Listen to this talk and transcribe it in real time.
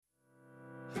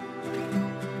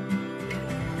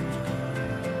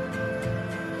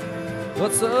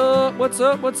What's up? What's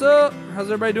up? What's up? How's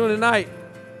everybody doing tonight?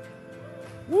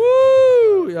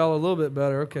 Woo! Y'all a little bit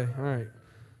better. Okay. All right.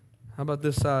 How about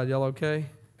this side? Y'all okay?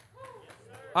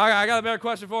 All right. I got a better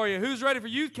question for you. Who's ready for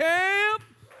youth camp?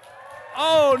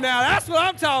 Oh, now that's what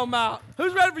I'm talking about.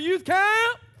 Who's ready for youth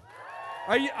camp?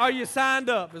 Are you signed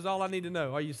up? Is all I need to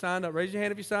know. Are you signed up? Raise your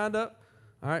hand if you signed up.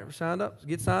 All right. We're signed up.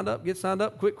 Get signed up. Get signed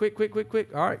up.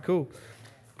 Quick. All right. Cool.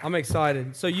 I'm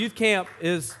excited. So youth camp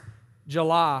is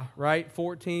July, right?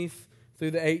 14th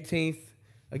through the 18th.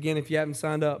 Again, if you haven't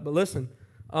signed up. But listen,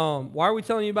 why are we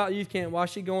telling you about youth camp? Why is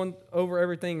she going over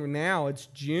everything now? It's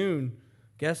June.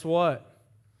 Guess what?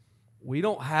 We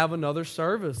don't have another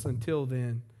service until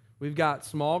then. We've got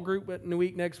small group in the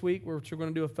week next week, which we're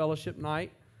going to do a fellowship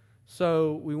night.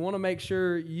 So we want to make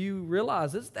sure you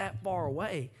realize it's that far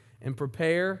away and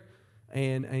prepare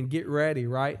and get ready,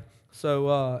 right?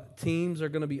 So teams are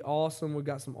going to be awesome. We've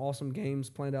got some awesome games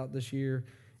planned out this year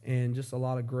and just a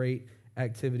lot of great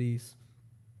activities.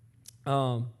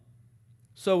 So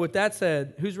with that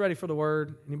said, who's ready for the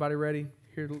word? Anybody ready?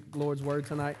 Hear the Lord's word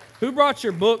tonight? Who brought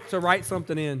your book to write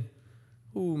something in?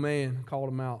 Ooh, man, I called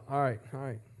them out. All right.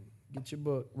 Get your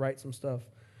book. Write some stuff.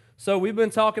 So we've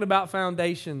been talking about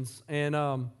foundations. And,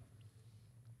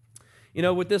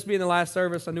 with this being the last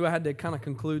service, I knew I had to kind of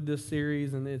conclude this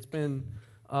series, and it's been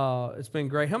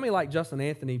great. How many like Justin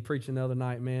Anthony preaching the other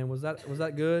night, man? Was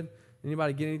that good?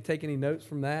 Anybody take any notes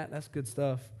from that? That's good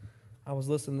stuff. I was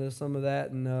listening to some of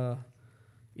that, and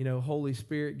Holy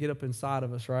Spirit, get up inside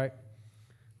of us, right?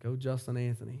 Go Justin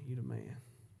Anthony, you the man.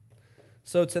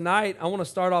 So tonight, I want to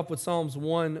start off with Psalms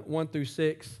 1 through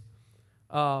 6.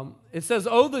 It says,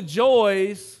 "Oh, the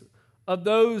joys of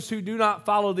those who do not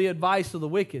follow the advice of the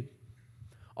wicked,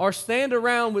 or stand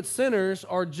around with sinners,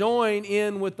 or join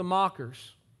in with the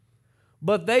mockers.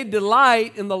 But they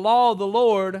delight in the law of the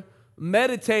Lord,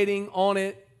 meditating on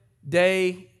it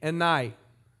day and night."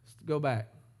 Let's go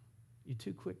back. You're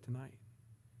too quick tonight.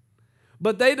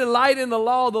 "But they delight in the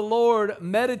law of the Lord,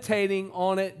 meditating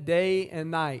on it day and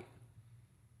night.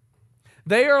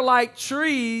 They are like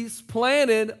trees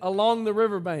planted along the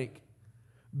riverbank,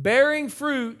 bearing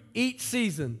fruit each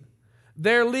season.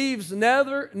 Their leaves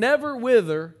never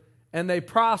wither, and they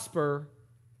prosper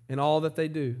in all that they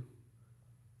do.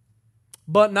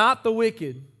 But not the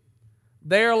wicked.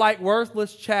 They are like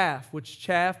worthless chaff," which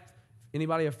chaff,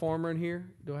 anybody a farmer in here?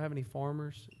 Do I have any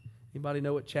farmers? Anybody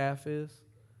know what chaff is?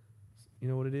 You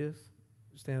know what it is?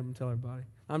 Stand up and tell everybody.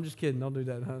 I'm just kidding. Don't do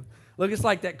that. Huh? Look, it's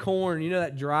like that corn. You know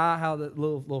that dry, how the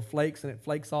little flakes and it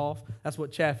flakes off? That's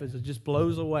what chaff is. It just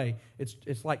blows away.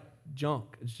 It's like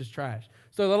junk. It's just trash.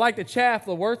 So they're like the chaff,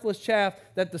 the worthless chaff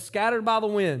that's scattered by the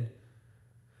wind.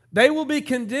 They will be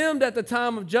condemned at the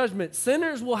time of judgment.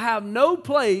 Sinners will have no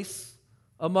place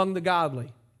among the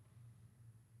godly.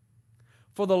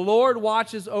 For the Lord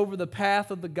watches over the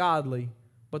path of the godly,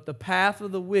 but the path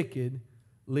of the wicked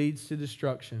leads to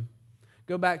destruction."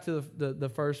 Go back to the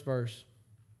first verse.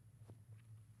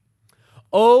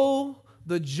 "Oh,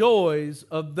 the joys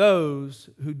of those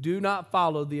who do not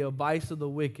follow the advice of the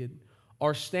wicked,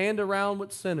 or stand around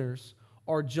with sinners,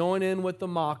 or join in with the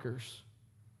mockers.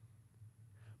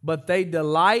 But they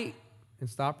delight," and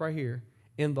stop right here,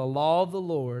 "in the law of the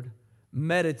Lord,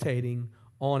 meditating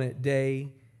on it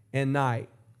day and night."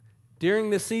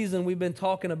 During this season, we've been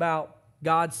talking about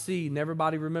God's seed, and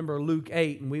everybody remember Luke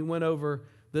 8, and we went over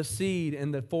the seed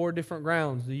and the 4 different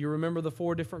grounds. Do you remember the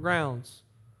 4 different grounds?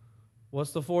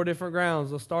 What's the 4 different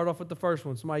grounds? Let's start off with the first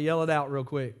one. Somebody yell it out real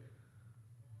quick.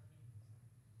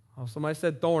 Oh, somebody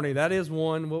said thorny. That is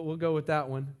one. We'll go with that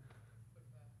one.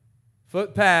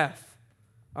 Footpath.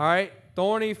 All right.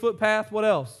 Thorny, footpath. What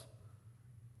else?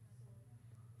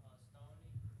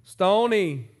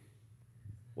 Stony.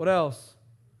 What else?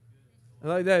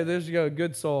 Like that. There you go.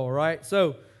 Good soil, right?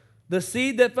 So the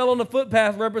seed that fell on the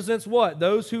footpath represents what?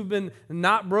 Those who've been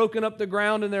not broken up the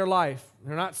ground in their life.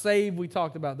 They're not saved, we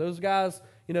talked about. Those guys,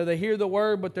 they hear the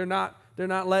word, but they're not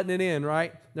letting it in,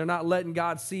 right? They're not letting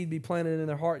God's seed be planted in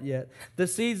their heart yet. The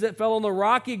seeds that fell on the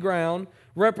rocky ground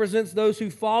represents those who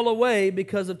fall away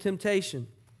because of temptation.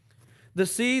 The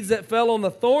seeds that fell on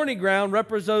the thorny ground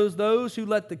represents those who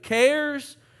let the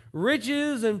cares,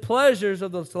 riches, and pleasures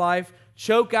of this life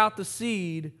choke out the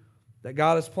seed that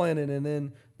God has planted. And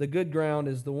then the good ground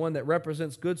is the one that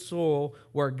represents good soil,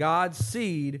 where God's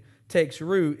seed takes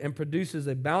root and produces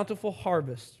a bountiful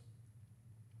harvest.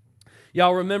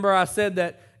 Y'all remember I said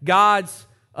that God's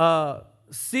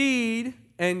seed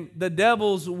and the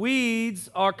devil's weeds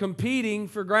are competing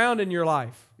for ground in your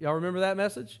life. Y'all remember that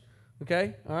message?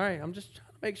 Okay? All right. I'm just trying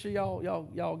to make sure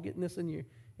y'all getting this in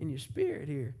your spirit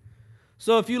here.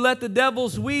 So if you let the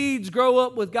devil's weeds grow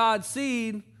up with God's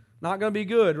seed, Not going to be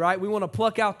good, right? We want to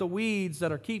pluck out the weeds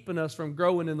that are keeping us from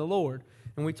growing in the Lord.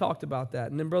 And we talked about that.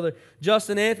 And then Brother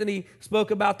Justin Anthony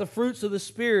spoke about the fruits of the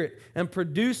Spirit and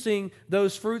producing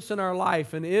those fruits in our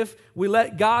life. And if we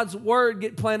let God's Word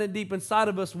get planted deep inside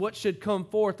of us, what should come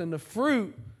forth? And the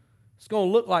fruit, it's going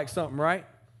to look like something, right?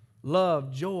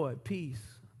 Love, joy, peace,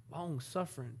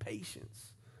 long-suffering,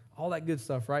 patience, all that good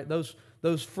stuff, right?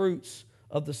 Those fruits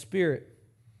of the Spirit.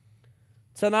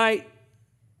 Tonight,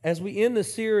 as we end the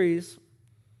series,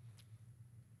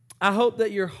 I hope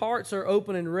that your hearts are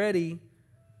open and ready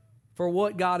for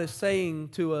what God is saying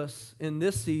to us in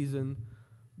this season,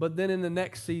 but then in the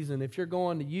next season. If you're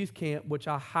going to youth camp, which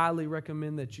I highly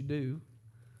recommend that you do,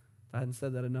 I hadn't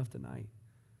said that enough tonight.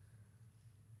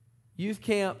 Youth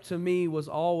camp to me was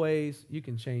always, you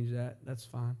can change that, that's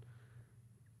fine.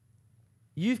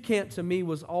 Youth camp to me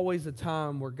was always a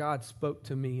time where God spoke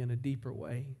to me in a deeper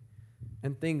way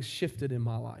and things shifted in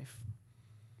my life.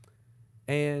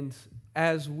 And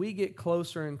as we get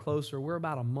closer and closer, we're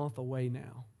about a month away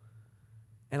now.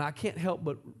 And I can't help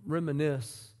but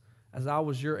reminisce as I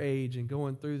was your age and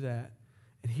going through that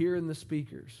and hearing the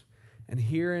speakers and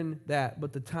hearing that.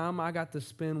 But the time I got to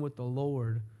spend with the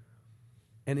Lord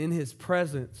and in His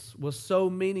presence was so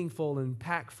meaningful and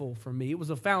impactful for me. It was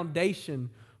a foundation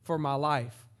for my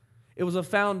life. It was a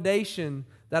foundation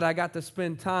that I got to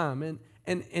spend time.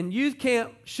 And youth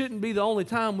camp shouldn't be the only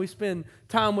time we spend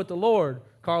time with the Lord,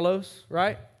 Carlos,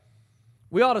 right?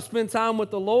 We ought to spend time with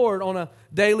the Lord on a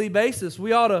daily basis.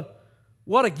 We ought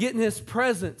to get in His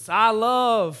presence. I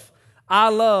love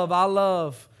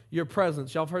your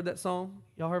presence. Y'all have heard that song?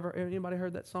 Anybody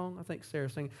heard that song? I think Sarah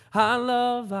sang. I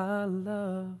love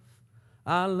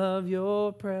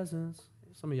your presence.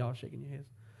 Some of y'all are shaking your heads.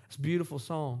 It's a beautiful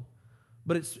song.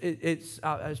 But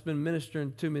it's been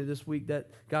ministering to me this week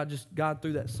that God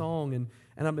through that song, and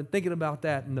I've been thinking about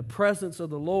that, and the presence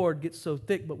of the Lord gets so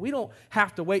thick, but we don't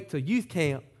have to wait till youth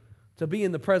camp to be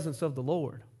in the presence of the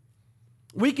Lord.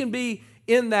 We can be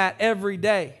in that every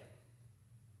day.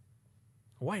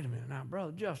 Wait a minute now,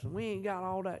 Brother Justin, we ain't got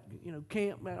all that,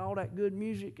 camp, all that good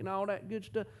music and all that good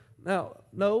stuff.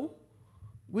 No,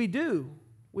 we do.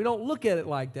 We don't look at it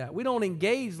like that. We don't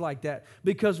engage like that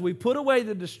because we put away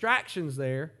the distractions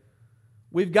there.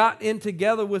 We've got in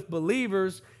together with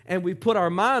believers and we put our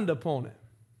mind upon it.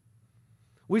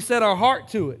 We set our heart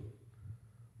to it.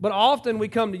 But often we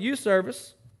come to youth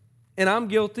service, and I'm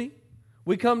guilty.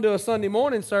 We come to a Sunday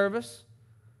morning service,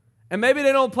 and maybe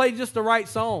they don't play just the right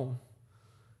song.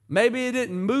 Maybe it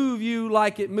didn't move you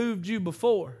like it moved you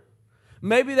before.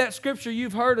 Maybe that scripture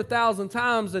you've heard 1,000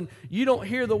 times and you don't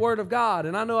hear the word of God.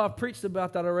 And I know I've preached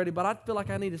about that already, but I feel like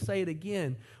I need to say it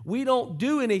again. We don't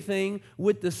do anything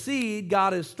with the seed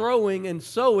God is throwing and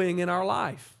sowing in our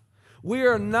life. We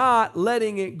are not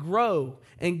letting it grow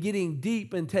and getting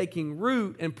deep and taking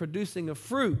root and producing a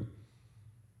fruit.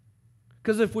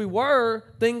 Because if we were,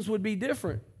 things would be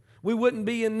different. We wouldn't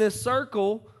be in this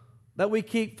circle that we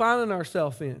keep finding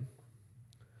ourselves in.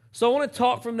 So I want to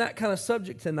talk from that kind of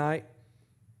subject tonight.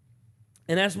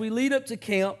 And as we lead up to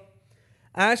camp,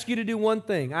 I ask you to do one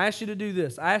thing. I ask you to do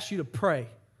this. I ask you to pray.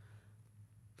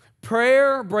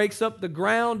 Prayer breaks up the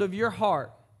ground of your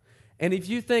heart. And if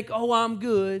you think, oh, I'm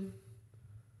good,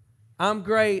 I'm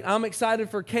great, I'm excited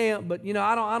for camp, but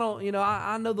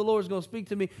I know the Lord's going to speak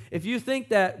to me. If you think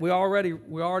that, we're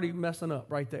already messing up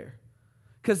right there.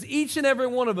 Because each and every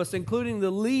one of us, including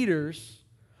the leaders,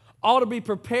 ought to be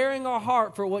preparing our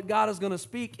heart for what God is going to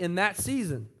speak in that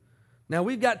season. Now,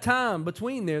 we've got time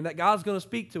between there that God's going to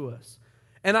speak to us.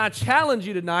 And I challenge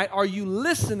you tonight, are you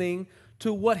listening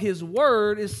to what His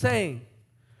Word is saying?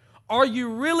 Are you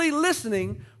really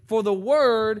listening for the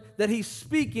Word that He's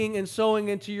speaking and sowing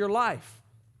into your life?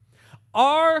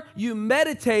 Are you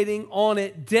meditating on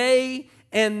it day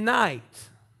and night?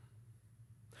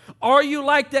 Are you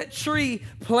like that tree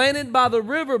planted by the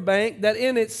riverbank that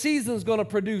in its season is going to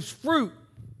produce fruit?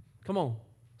 Come on.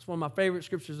 It's one of my favorite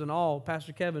scriptures in all.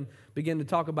 Pastor Kevin began to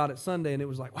talk about it Sunday, and it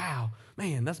was like, wow,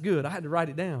 man, that's good. I had to write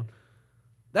it down.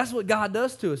 That's what God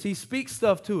does to us. He speaks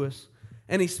stuff to us,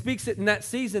 and He speaks it in that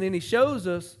season, and He shows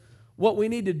us what we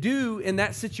need to do in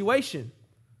that situation.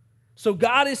 So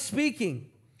God is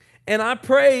speaking, and I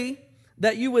pray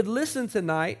that you would listen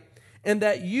tonight and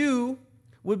that you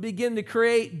would begin to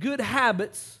create good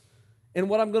habits in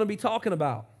what I'm going to be talking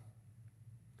about.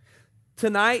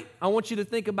 Tonight, I want you to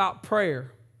think about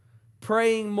prayer.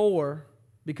 Praying more,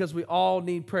 because we all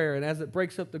need prayer. And as it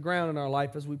breaks up the ground in our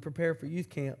life as we prepare for youth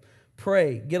camp,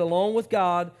 pray. Get along with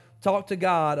God. Talk to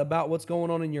God about what's going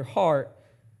on in your heart.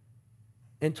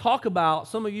 And talk about,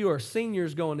 some of you are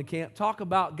seniors going to camp, talk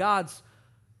about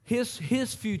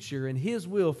His future and His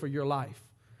will for your life.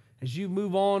 As you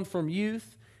move on from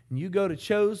youth and you go to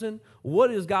chosen,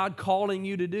 what is God calling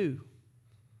you to do?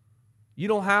 You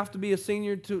don't have to be a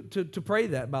senior to pray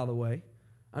that, by the way.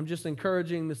 I'm just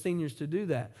encouraging the seniors to do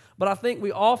that. But I think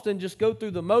we often just go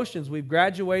through the motions. We've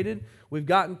graduated. We've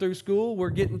gotten through school. We're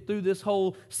getting through this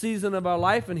whole season of our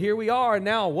life, and here we are. And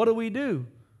now, what do?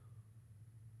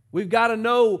 We've got to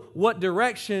know what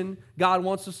direction God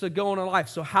wants us to go in our life.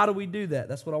 So how do we do that?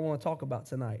 That's what I want to talk about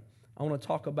tonight. I want to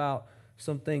talk about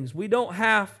some things. We don't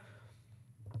have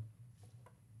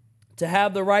to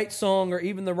have the right song or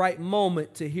even the right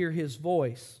moment to hear His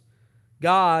voice.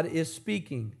 God is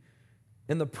speaking.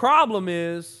 And the problem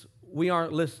is we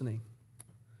aren't listening.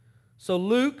 So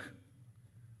Luke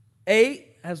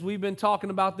 8, as we've been talking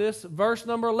about this, verse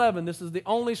number 11, this is the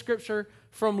only scripture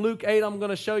from Luke 8 I'm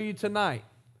going to show you tonight.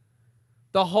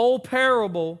 The whole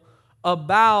parable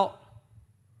about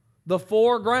the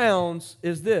 4 grounds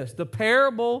is this. The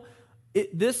parable,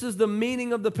 this is the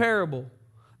meaning of the parable.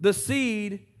 The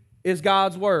seed is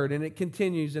God's word, and it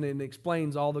continues and it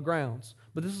explains all the grounds.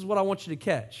 But this is what I want you to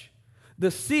catch.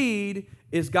 The seed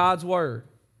is God's word.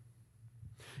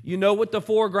 You know what the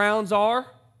 4 grounds are?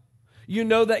 You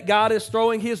know that God is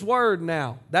throwing His word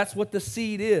now. That's what the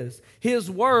seed is.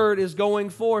 His word is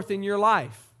going forth in your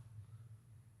life.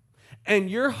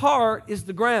 And your heart is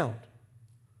the ground.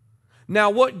 Now,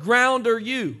 what ground are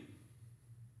you?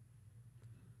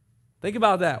 Think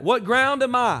about that. What ground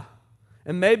am I?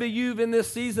 And maybe you've in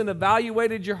this season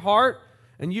evaluated your heart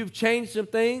and you've changed some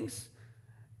things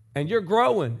and you're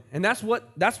growing. And that's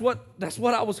what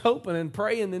I was hoping and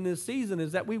praying in this season,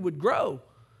 is that we would grow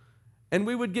and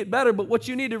we would get better. But what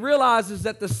you need to realize is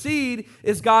that the seed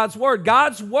is God's word.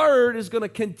 God's word is going to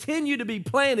continue to be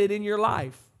planted in your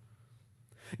life.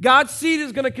 God's seed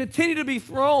is going to continue to be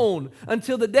thrown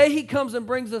until the day He comes and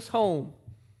brings us home.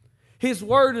 His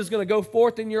word is going to go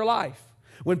forth in your life.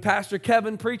 When Pastor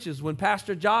Kevin preaches, when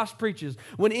Pastor Josh preaches,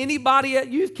 when anybody at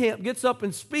youth camp gets up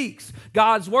and speaks,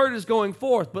 God's word is going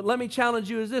forth. But let me challenge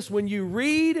you is this: when you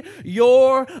read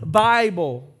your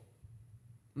Bible,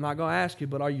 I'm not going to ask you,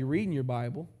 but are you reading your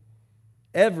Bible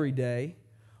every day,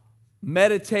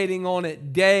 meditating on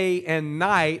it day and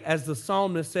night, as the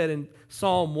psalmist said in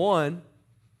Psalm 1?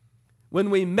 When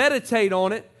we meditate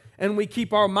on it and we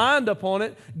keep our mind upon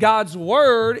it, God's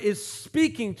word is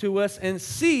speaking to us and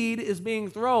seed is being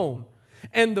thrown.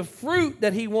 And the fruit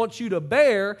that He wants you to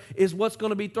bear is what's going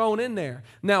to be thrown in there.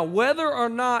 Now, whether or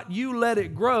not you let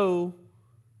it grow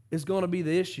is going to be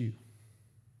the issue.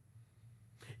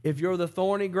 If you're the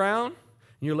thorny ground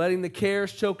and you're letting the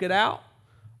cares choke it out,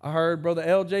 I heard Brother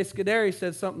L.J. Scuderi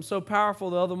said something so powerful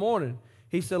the other morning.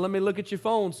 He said, "Let me look at your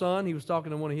phone, son." He was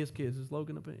talking to one of his kids. Is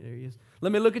Logan up there? There he is.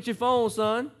 "Let me look at your phone,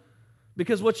 son,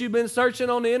 because what you've been searching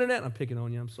on the internet," I'm picking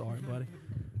on you, I'm sorry, buddy.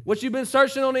 "What you've been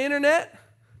searching on the internet,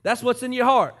 that's what's in your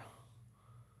heart.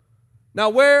 Now,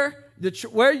 where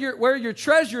your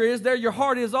treasure is, there your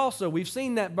heart is also." We've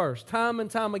seen that verse time and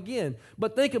time again.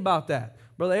 But think about that.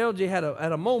 Brother LJ had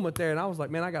a moment there, and I was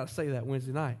like, man, I got to say that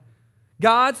Wednesday night.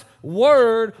 God's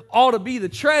word ought to be the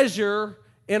treasure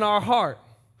in our heart.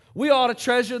 We ought to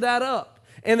treasure that up.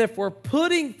 And if we're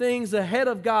putting things ahead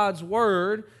of God's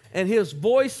word and His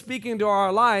voice speaking to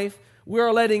our life, we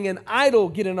are letting an idol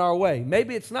get in our way.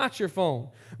 Maybe it's not your phone.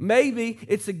 Maybe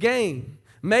it's a game.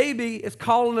 Maybe it's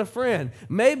calling a friend.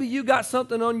 Maybe you got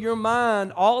something on your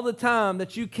mind all the time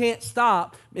that you can't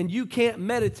stop and you can't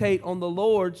meditate on the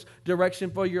Lord's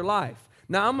direction for your life.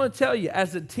 Now, I'm going to tell you,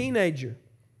 as a teenager,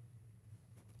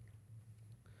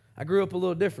 I grew up a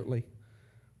little differently.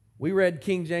 We read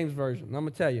King James Version. And I'm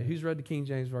going to tell you, who's read the King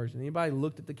James Version? Anybody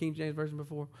looked at the King James Version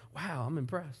before? Wow, I'm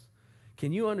impressed.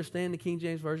 Can you understand the King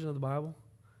James Version of the Bible?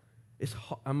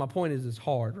 My point is, it's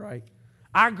hard, right?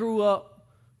 I grew up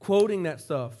quoting that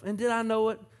stuff. And did I know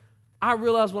it? I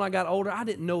realized when I got older, I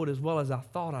didn't know it as well as I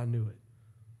thought I knew it.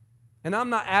 And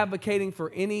I'm not advocating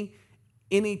for any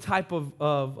type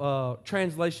of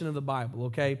translation of the Bible,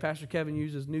 okay? Pastor Kevin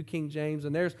uses New King James,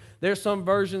 and there's some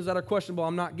versions that are questionable.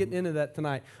 I'm not getting into that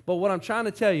tonight. But what I'm trying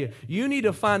to tell you, you need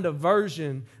to find a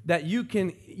version that you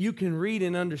can read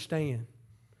and understand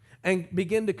and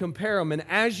begin to compare them. And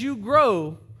as you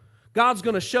grow, God's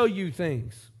going to show you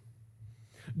things.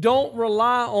 Don't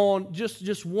rely on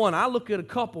just one. I look at a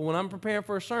couple when I'm preparing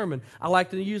for a sermon. I like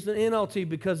to use the NLT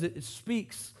because it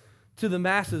speaks to the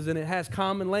masses, and it has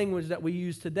common language that we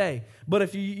use today. But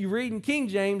if you read in King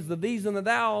James, the these and the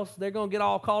thous, they're going to get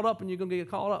all caught up, and you're going to get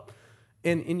caught up.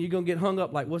 And you're going to get hung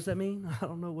up like, what's that mean? I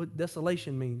don't know what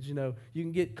desolation means. You know, you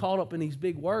can get caught up in these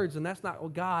big words, and that's not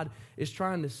what God is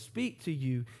trying to speak to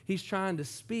you. He's trying to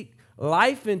speak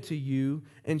life into you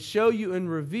and show you and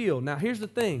reveal. Now, here's the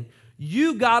thing.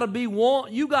 You gotta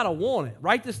want it.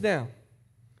 Write this down.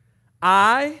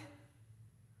 I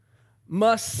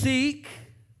must seek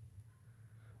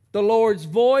the Lord's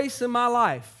voice in my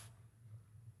life.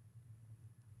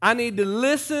 I need to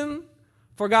listen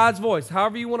for God's voice.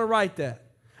 However you want to write that.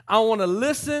 I want to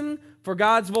listen for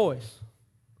God's voice.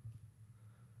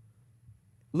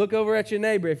 Look over at your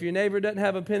neighbor. If your neighbor doesn't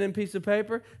have a pen and piece of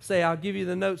paper, say, I'll give you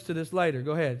the notes to this later.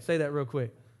 Go ahead. Say that real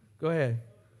quick. Go ahead.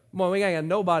 Come on, we ain't got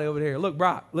nobody over here. Look,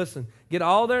 Brock, listen. Get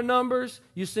all their numbers.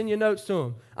 You send your notes to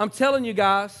them. I'm telling you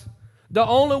guys, the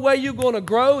only way you're going to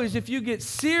grow is if you get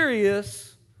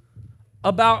serious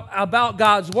about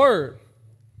God's word.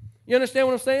 You understand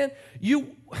what I'm saying?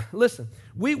 Listen,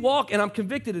 we walk, and I'm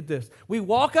convicted at this. We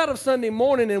walk out of Sunday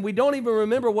morning and we don't even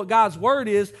remember what God's word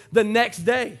is the next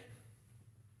day.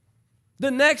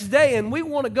 The next day, and we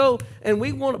want to go and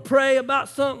we want to pray about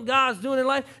something God's doing in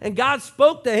life, and God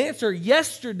spoke the answer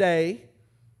yesterday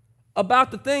about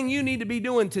the thing you need to be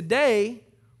doing today,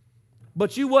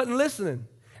 but you wasn't listening.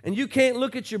 And you can't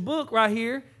look at your book right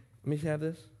here. Let me have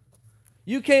this.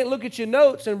 You can't look at your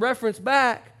notes and reference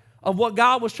back of what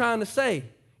God was trying to say.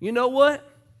 You know what?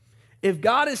 If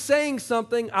God is saying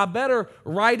something, I better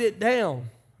write it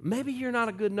down. Maybe you're not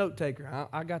a good note taker.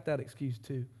 I got that excuse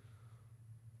too.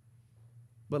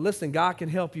 But listen, God can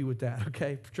help you with that,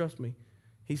 okay? Trust me.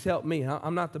 He's helped me.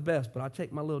 I'm not the best, but I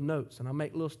take my little notes and I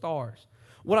make little stars.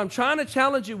 What I'm trying to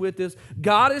challenge you with is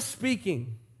God is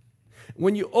speaking.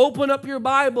 When you open up your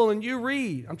Bible and you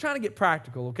read, I'm trying to get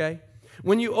practical, okay?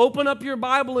 When you open up your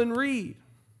Bible and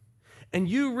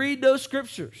you read those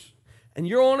scriptures, and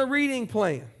you're on a reading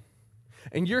plan,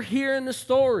 and you're hearing the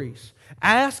stories,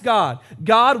 ask God,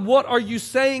 God, what are you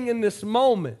saying in this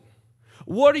moment?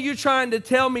 What are you trying to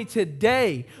tell me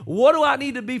today? What do I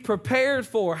need to be prepared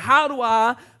for? How do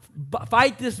I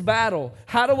fight this battle?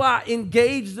 How do I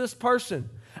engage this person?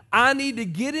 I need to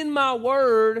get in my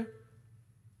word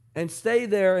and stay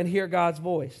there and hear God's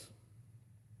voice.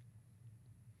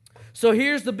 So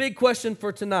here's the big question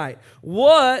for tonight.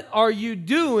 What are you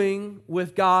doing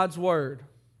with God's word?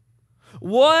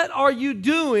 What are you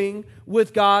doing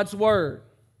with God's word?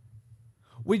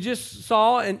 We just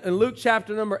saw in Luke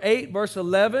chapter number 8, verse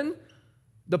 11,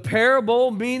 the parable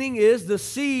meaning is the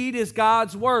seed is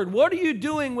God's word. What are you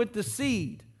doing with the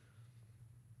seed?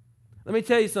 Let me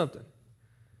tell you something.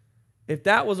 If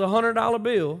that was a $100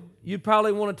 bill, you'd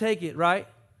probably want to take it, right?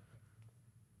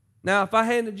 Now, if I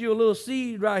handed you a little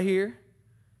seed right here,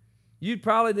 you'd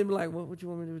probably be like, what you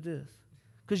want me to do with this?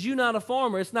 Because you're not a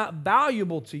farmer. It's not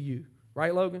valuable to you.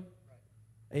 Right, Logan?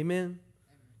 Right. Amen?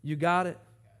 You got it?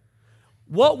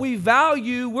 What we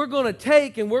value, we're going to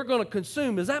take and we're going to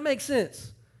consume. Does that make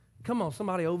sense? Come on,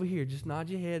 somebody over here. Just nod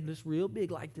your head just real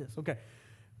big like this. Okay.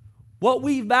 What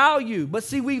we value. But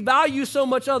see, we value so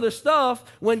much other stuff.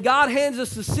 When God hands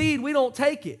us the seed, we don't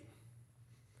take it.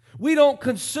 We don't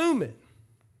consume it.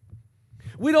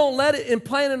 We don't let it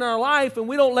implant in our life, and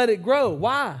we don't let it grow.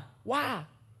 Why?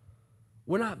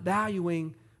 We're not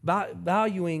valuing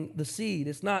the seed.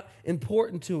 It's not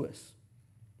important to us.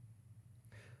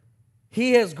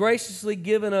 He has graciously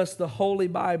given us the Holy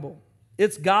Bible.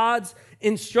 It's God's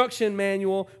instruction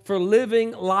manual for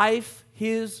living life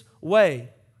His way.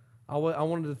 I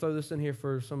wanted to throw this in here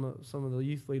for some of the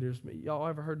youth leaders. Y'all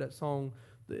ever heard that song?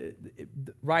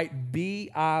 Write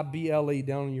B-I-B-L-E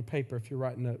down on your paper if you're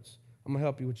writing notes. I'm going to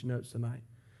help you with your notes tonight.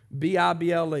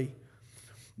 B-I-B-L-E.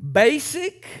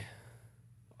 Basic.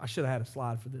 I should have had a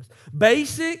slide for this.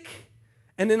 Basic.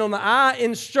 And then on the I,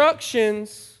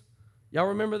 instructions. Y'all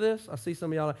remember this? I see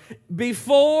some of y'all.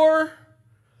 Before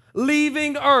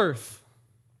leaving earth.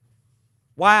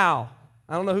 Wow.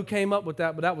 I don't know who came up with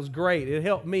that, but that was great. It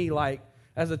helped me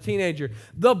as a teenager.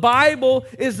 The Bible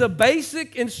is the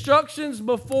basic instructions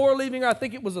before leaving earth. I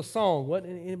think it was a song. What?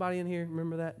 Anybody in here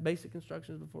remember that? Basic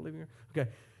instructions before leaving earth? Okay.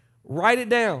 Write it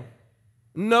down.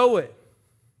 Know it.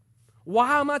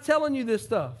 Why am I telling you this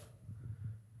stuff?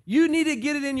 You need to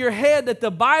get it in your head that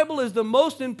the Bible is the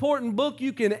most important book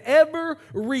you can ever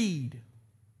read.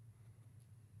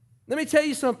 Let me tell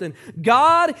you something.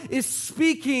 God is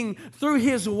speaking through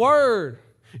His Word.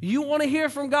 You want to hear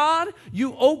from God?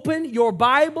 You open your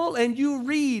Bible and you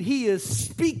read. He is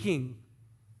speaking.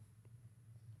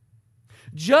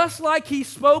 Just like He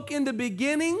spoke in the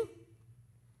beginning,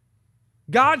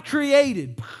 God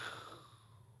created.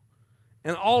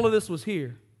 And all of this was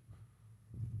here.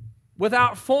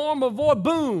 Without form or void,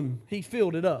 boom, He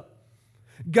filled it up.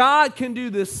 God can do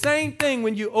the same thing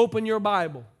when you open your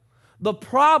Bible. The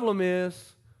problem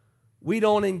is we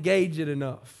don't engage it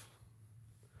enough.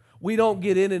 We don't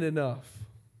get in it enough.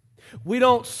 We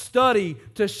don't study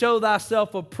to show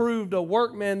thyself approved, a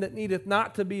workman that needeth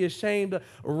not to be ashamed,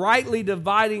 rightly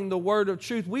dividing the word of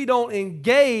truth. We don't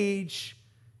engage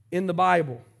in the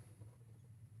Bible.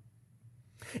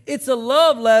 It's a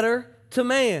love letter to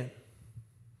man.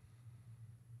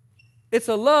 It's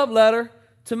a love letter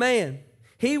to man.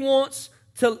 He wants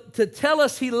to tell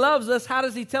us he loves us. How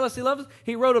does he tell us he loves us?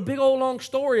 He wrote a big old long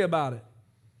story about it.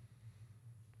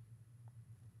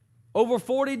 Over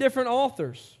 40 different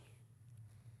authors.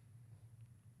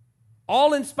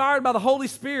 All inspired by the Holy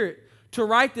Spirit to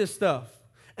write this stuff.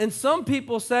 And some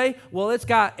people say, well, it's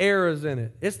got errors in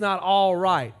it. It's not all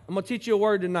right. I'm going to teach you a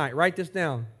word tonight. Write this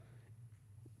down.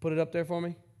 Put it up there for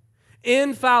me.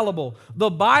 Infallible. The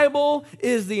Bible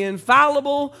is the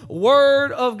infallible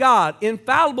Word of God.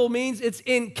 Infallible means it's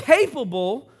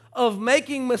incapable of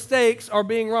making mistakes or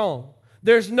being wrong.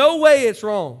 There's no way it's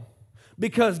wrong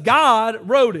because God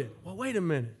wrote it. Well, wait a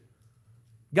minute.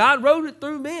 God wrote it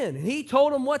through men, and He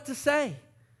told them what to say.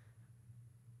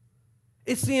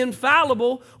 It's the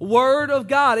infallible Word of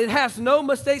God. It has no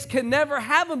mistakes, can never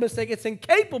have a mistake. It's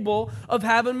incapable of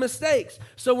having mistakes.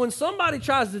 So when somebody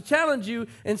tries to challenge you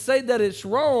and say that it's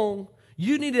wrong,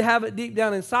 you need to have it deep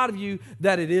down inside of you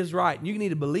that it is right. And you need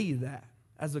to believe that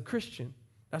as a Christian.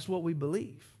 That's what we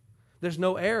believe. There's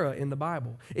no error in the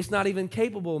Bible. It's not even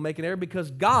capable of making error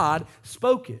because God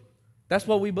spoke it. That's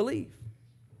what we believe.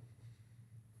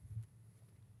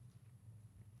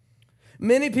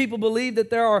 Many people believe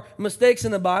that there are mistakes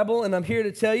in the Bible, and I'm here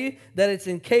to tell you that it's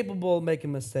incapable of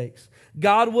making mistakes.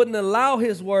 God wouldn't allow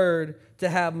His Word to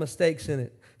have mistakes in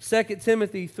it. 2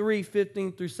 Timothy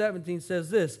 3:15 through 17 says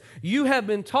this, you have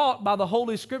been taught by the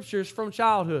Holy Scriptures from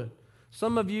childhood.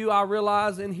 Some of you, I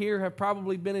realize in here, have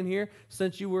probably been in here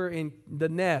since you were in the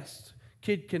Nest,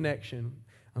 Kid Connection.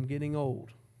 I'm getting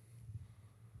old.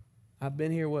 I've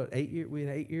been here, 8 years? We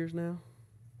had 8 years now?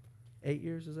 8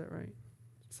 years, is that right?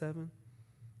 7?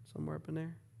 Somewhere up in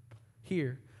there.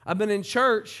 Here. I've been in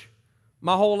church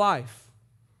my whole life.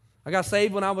 I got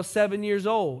saved when I was 7 years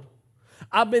old.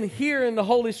 I've been hearing the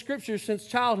Holy Scriptures since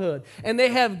childhood. And they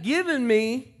have given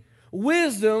me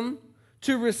wisdom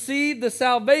to receive the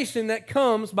salvation that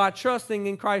comes by trusting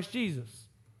in Christ Jesus.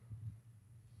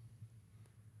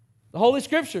 The Holy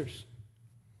Scriptures.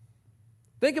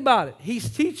 Think about it. He's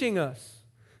teaching us.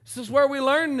 This is where we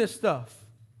learn this stuff.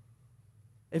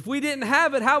 If we didn't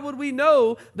have it, how would we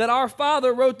know that our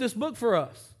Father wrote this book for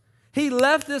us? He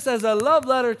left this as a love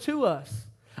letter to us.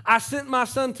 I sent my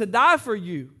Son to die for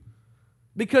you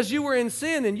because you were in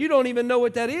sin and you don't even know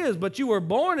what that is, but you were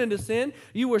born into sin,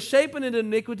 you were shapen into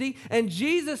iniquity, and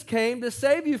Jesus came to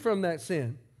save you from that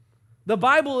sin. The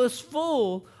Bible is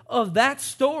full of that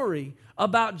story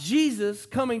about Jesus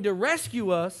coming to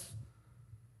rescue us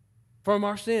from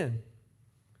our sin.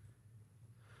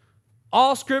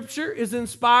 All Scripture is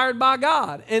inspired by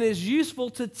God and is useful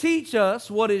to teach us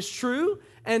what is true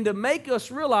and to make us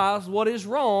realize what is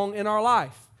wrong in our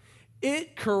life.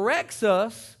 It corrects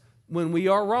us when we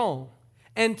are wrong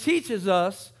and teaches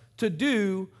us to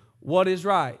do what is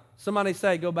right. Somebody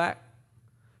say, go back.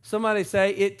 Somebody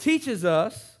say, it teaches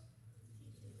us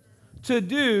to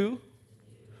do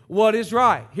what is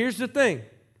right. Here's the thing.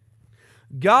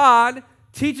 God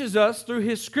teaches us through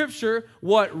His Scripture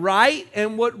what right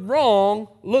and what wrong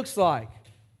looks like.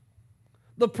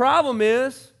 The problem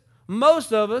is,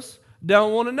 most of us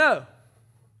don't want to know.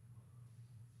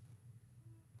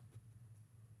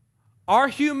 Our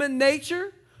human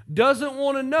nature doesn't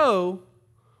want to know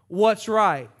what's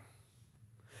right.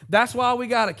 That's why we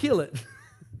got to kill it.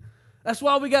 That's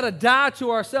why we got to die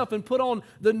to ourselves and put on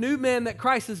the new man that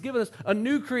Christ has given us, a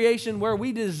new creation where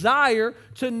we desire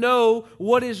to know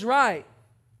what is right.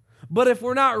 But if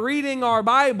we're not reading our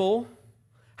Bible,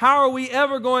 how are we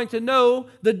ever going to know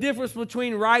the difference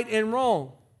between right and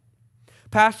wrong?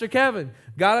 Pastor Kevin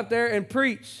got up there and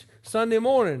preached Sunday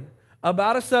morning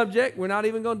about a subject. We're not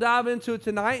even going to dive into it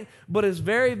tonight, but it's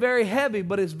very, very heavy,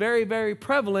 but it's very, very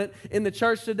prevalent in the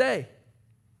church today.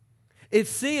 It's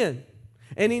sin.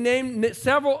 And he named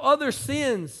several other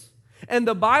sins. And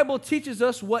the Bible teaches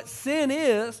us what sin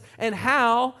is and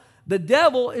how the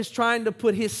devil is trying to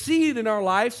put his seed in our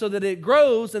life so that it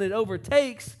grows and it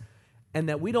overtakes and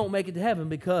that we don't make it to heaven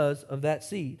because of that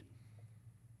seed.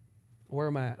 Where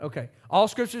am I at? Okay. All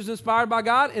Scripture is inspired by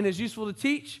God and is useful to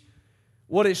teach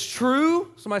what is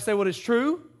true. Somebody say what is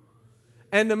true.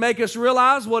 And to make us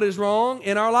realize what is wrong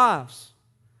in our lives.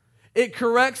 It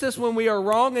corrects us when we are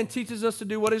wrong and teaches us to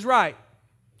do what is right.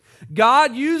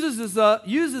 God uses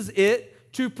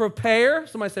it to prepare.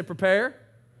 Somebody say prepare.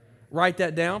 Write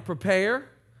that down. Prepare.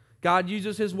 God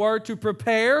uses His Word to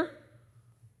prepare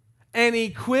and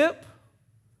equip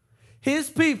His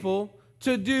people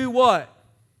to do what?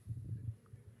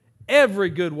 Every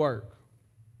good work.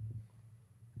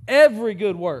 Every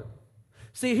good work.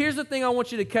 See, here's the thing I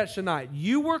want you to catch tonight.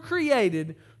 You were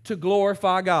created to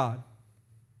glorify God.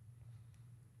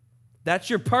 That's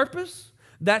your purpose.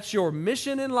 That's your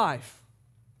mission in life.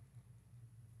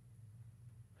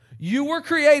 You were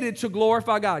created to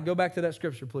glorify God. Go back to that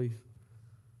scripture, please.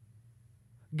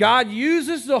 God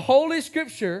uses the Holy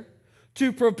Scripture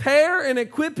to prepare and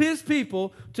equip His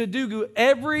people to do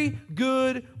every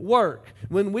good work.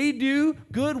 When we do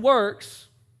good works,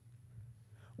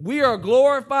 we are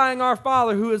glorifying our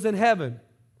Father who is in heaven.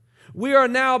 We are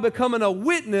now becoming a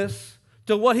witness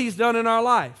to what He's done in our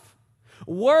life.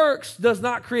 Works does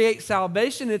not create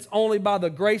salvation. It's only by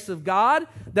the grace of God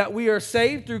that we are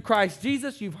saved through Christ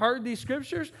Jesus. You've heard these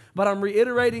scriptures, but I'm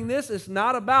reiterating this. It's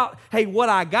not about, hey, what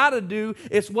I got to do.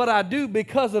 It's what I do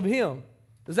because of Him.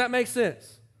 Does that make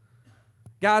sense?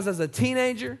 Guys, as a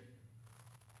teenager,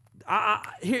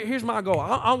 here's my goal.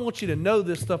 I want you to know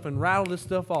this stuff and rattle this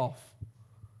stuff off.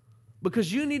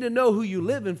 Because you need to know who you're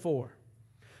living for.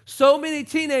 So many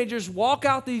teenagers walk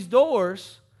out these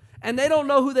doors and they don't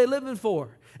know who they're living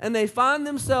for. And they find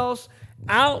themselves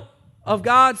out of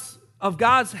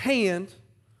God's hand,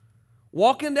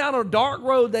 walking down a dark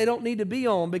road they don't need to be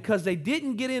on because they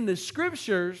didn't get into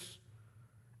scriptures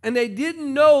and they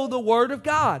didn't know the Word of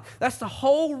God. That's the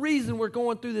whole reason we're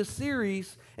going through this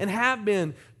series and have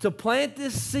been, to plant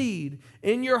this seed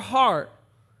in your heart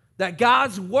that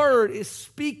God's Word is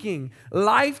speaking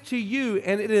life to you,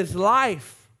 and it is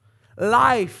life,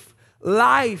 life,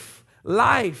 life,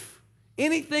 life.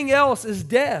 Anything else is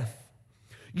death.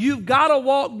 You've got to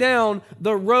walk down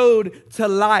the road to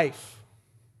life.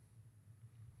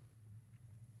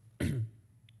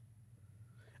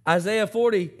 Isaiah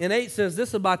 40:8 says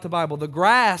this about the Bible: the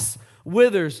grass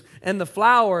withers and the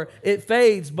flower, it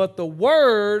fades, but the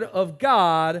word of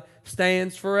God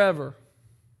stands forever.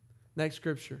 Next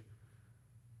scripture.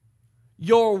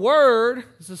 Your word,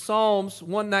 this is Psalms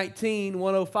 119,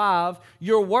 105.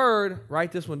 Your word,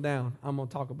 write this one down. I'm going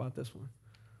to talk about this one.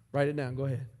 Write it down. Go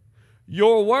ahead.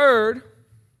 Your word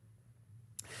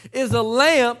is a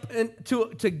lamp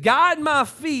to guide my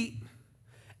feet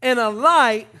and a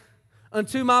light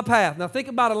unto my path. Now think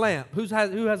about a lamp. Who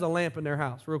has a lamp in their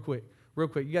house? Real quick.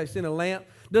 You guys seen a lamp?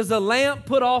 Does a lamp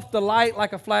put off the light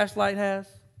like a flashlight has?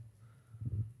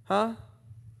 Huh?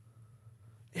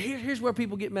 Here's where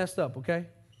people get messed up, okay?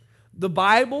 The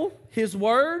Bible, His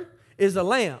Word, is a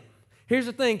lamp. Here's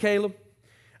the thing, Caleb.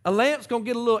 A lamp's going to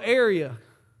get a little area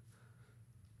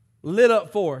lit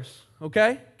up for us,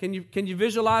 okay? Can you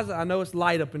visualize it? I know it's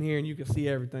light up in here and you can see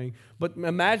everything. But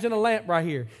imagine a lamp right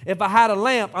here. If I had a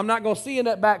lamp, I'm not going to see in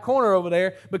that back corner over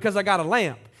there because I got a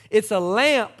lamp. It's a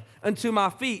lamp unto my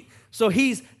feet. So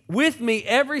He's with me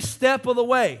every step of the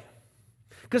way.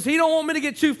 Because He don't want me to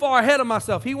get too far ahead of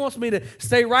myself. He wants me to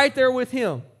stay right there with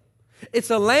Him. It's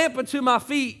a lamp unto my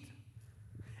feet.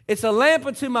 It's a lamp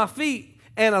unto my feet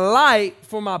and a light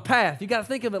for my path. You got to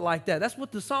think of it like that. That's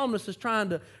what the psalmist is trying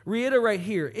to reiterate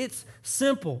here. It's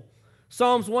simple.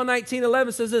 Psalms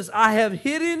 119:11 says this: I have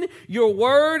hidden your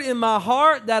word in my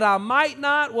heart that I might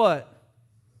not what?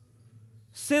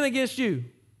 Sin against you.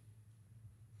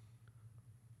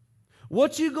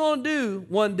 What you going to do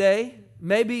one day,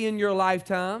 maybe in your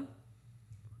lifetime,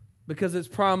 because it's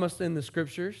promised in the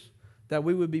scriptures that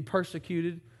we would be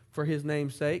persecuted for His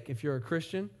name's sake if you're a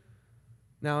Christian.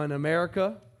 Now in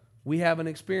America, we haven't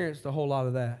experienced a whole lot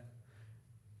of that.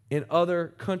 In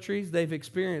other countries, they've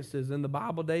experienced this. In the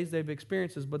Bible days, they've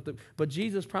experienced this. But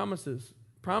Jesus promises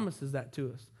that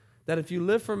to us, that if you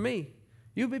live for me,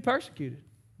 you'll be persecuted.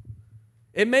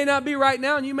 It may not be right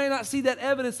now, and you may not see that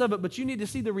evidence of it, but you need to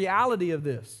see the reality of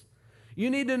this. You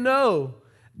need to know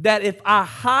that if I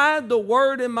hide the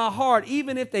word in my heart,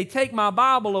 even if they take my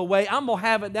Bible away, I'm going to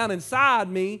have it down inside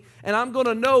me, and I'm going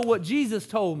to know what Jesus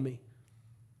told me.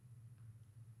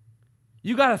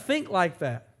 You got to think like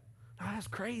that. Oh, that's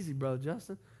crazy, Brother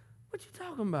Justin. What you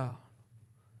talking about?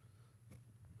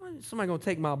 Somebody going to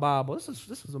take my Bible. This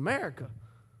is America.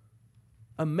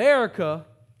 America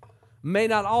may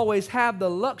not always have the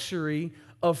luxury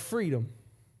of freedom.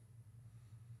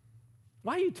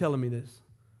 Why are you telling me this?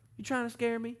 You trying to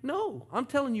scare me? No, I'm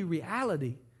telling you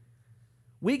reality.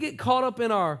 We get caught up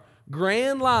in our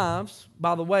grand lives.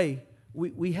 By the way,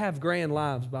 we have grand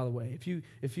lives, by the way.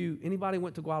 If you anybody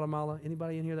went to Guatemala?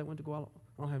 Anybody in here that went to Guatemala?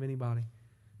 I don't have anybody.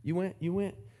 You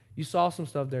went? You saw some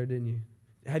stuff there, didn't you?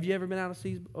 Have you ever been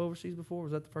overseas before?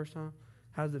 Was that the first time?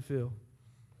 How does it feel?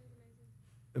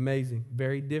 Amazing.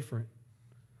 Very different.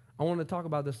 I want to talk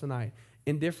about this tonight.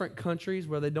 In different countries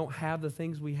where they don't have the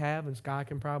things we have, and Sky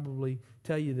can probably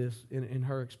tell you this in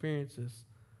her experiences,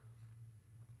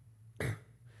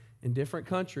 in different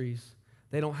countries,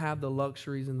 they don't have the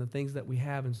luxuries and the things that we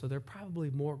have, and so they're probably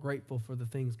more grateful for the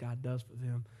things God does for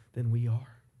them than we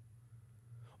are.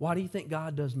 Why do you think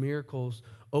God does miracles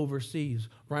overseas?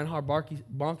 Reinhard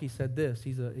Bonnke said this.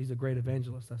 He's a great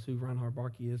evangelist. That's who Reinhard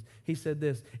Bonnke is. He said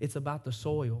this. It's about the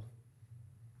soil.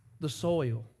 The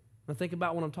soil. Now think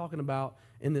about what I'm talking about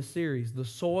in this series. The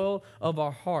soil of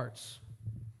our hearts.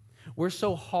 We're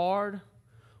so hard.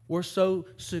 We're so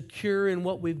secure in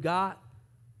what we've got.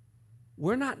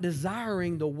 We're not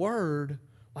desiring the word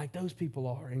like those people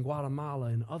are in Guatemala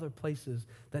and other places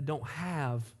that don't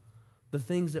have the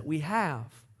things that we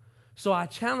have. So I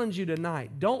challenge you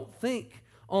tonight, don't think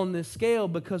on this scale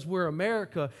because we're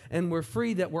America and we're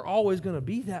free that we're always going to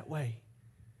be that way.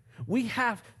 We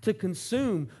have to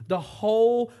consume the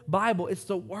whole Bible. It's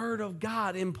the Word of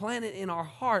God. Implant it in our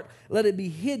heart. Let it be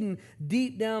hidden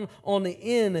deep down on the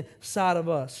inside of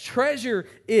us. Treasure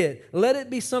it. Let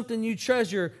it be something you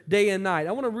treasure day and night.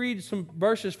 I want to read some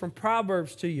verses from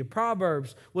Proverbs to you.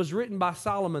 Proverbs was written by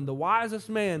Solomon, the wisest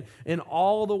man in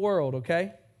all the world,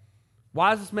 okay?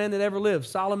 Wisest man that ever lived.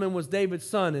 Solomon was David's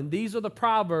son, and these are the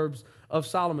Proverbs of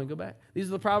Solomon. Go back. These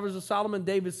are the Proverbs of Solomon,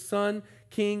 David's son,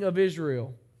 king of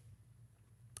Israel.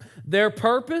 Their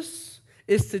purpose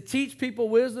is to teach people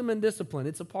wisdom and discipline.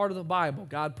 It's a part of the Bible.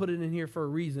 God put it in here for a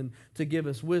reason, to give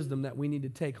us wisdom that we need to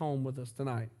take home with us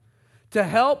tonight. To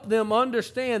help them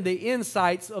understand the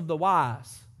insights of the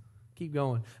wise. Keep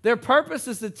going. Their purpose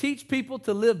is to teach people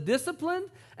to live disciplined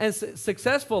and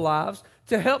successful lives,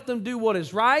 to help them do what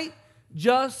is right,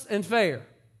 just, and fair.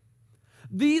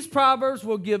 These proverbs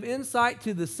will give insight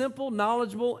to the simple,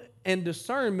 knowledgeable, and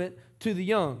discernment to the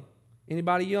young.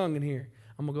 Anybody young in here?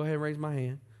 I'm going to go ahead and raise my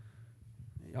hand.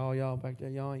 Y'all back there,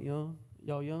 y'all ain't young?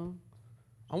 Y'all young?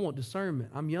 I want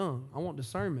discernment. I'm young. I want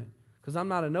discernment because I'm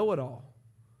not a know-it-all.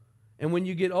 And when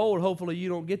you get old, hopefully you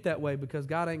don't get that way because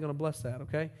God ain't going to bless that,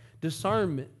 okay?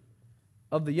 Discernment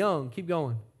of the young. Keep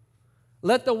going.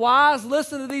 Let the wise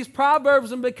listen to these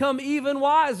proverbs and become even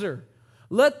wiser.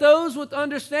 Let those with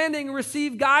understanding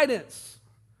receive guidance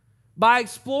by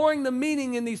exploring the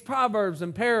meaning in these proverbs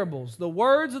and parables, the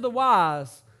words of the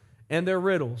wise and their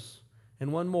riddles.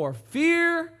 And one more.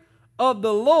 Fear of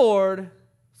the Lord,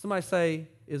 somebody say,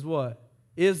 is what?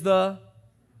 Is the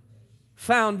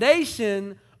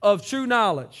foundation of true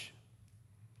knowledge.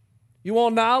 You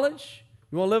want knowledge?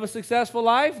 You want to live a successful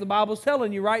life? The Bible's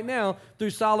telling you right now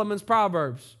through Solomon's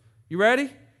Proverbs. You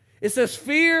ready? It says,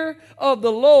 fear of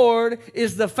the Lord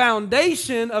is the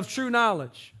foundation of true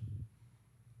knowledge.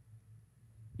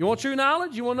 You want true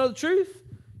knowledge? You want to know the truth?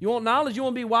 You want knowledge? You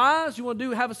want to be wise? You want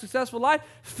to have a successful life?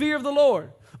 Fear of the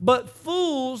Lord. But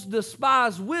fools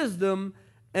despise wisdom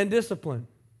and discipline.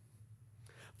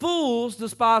 Fools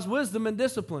despise wisdom and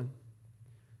discipline.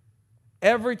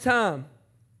 Every time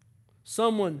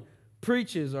someone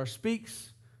preaches or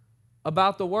speaks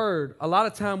about the word, a lot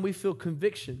of time we feel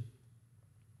conviction.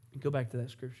 Go back to that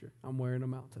scripture. I'm wearing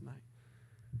them out tonight.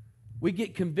 We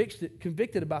get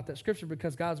convicted about that scripture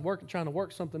because God's trying to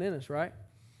work something in us, right?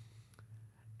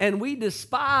 And we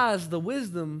despise the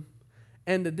wisdom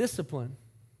and the discipline.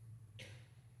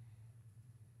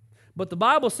 But the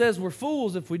Bible says we're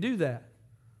fools if we do that.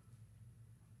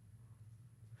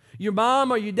 Your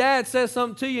mom or your dad says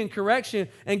something to you in correction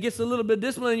and gets a little bit of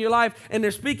discipline in your life, and they're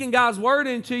speaking God's word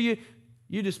into you,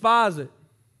 you despise it.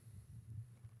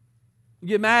 You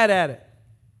get mad at it.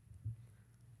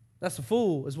 That's a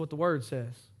fool, is what the word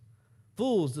says.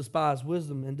 Fools despise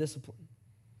wisdom and discipline.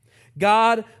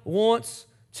 God wants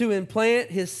to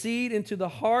implant His seed into the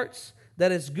hearts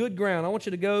that is good ground. I want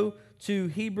you to go to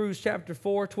Hebrews chapter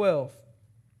 4:12.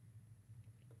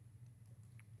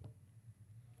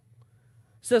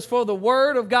 It says, for the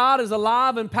word of God is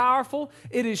alive and powerful.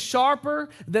 It is sharper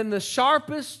than the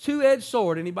sharpest two-edged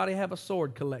sword. Anybody have a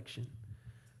sword collection?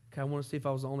 Okay, I want to see if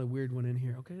I was the only weird one in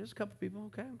here. Okay, there's a couple people.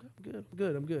 Okay,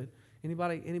 I'm good.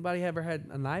 Anybody ever had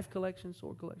a knife collection,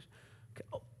 sword collection? Okay.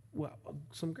 Oh, well,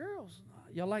 some girls.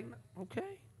 Y'all like,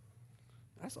 okay.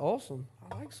 That's awesome.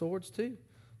 I like swords too.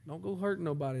 Don't go hurting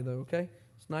nobody though, okay?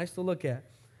 It's nice to look at.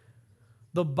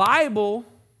 The Bible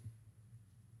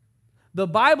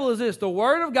is this. The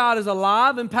Word of God is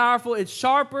alive and powerful. It's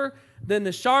sharper than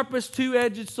the sharpest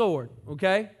two-edged sword,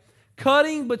 okay?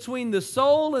 Cutting between the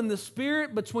soul and the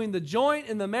spirit, between the joint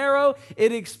and the marrow.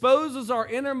 It exposes our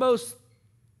innermost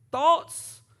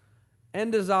thoughts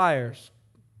and desires.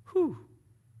 Whew.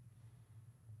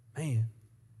 Man.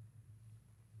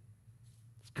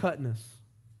 It's cutting us.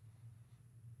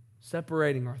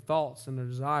 Separating our thoughts and our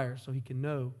desires so He can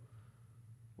know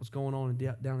what's going on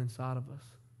down inside of us.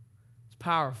 It's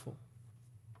powerful.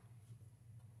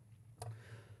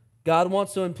 God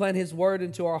wants to implant His word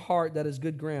into our heart that is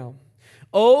good ground.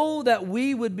 Oh, that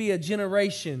we would be a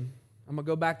generation, I'm going to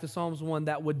go back to Psalms 1,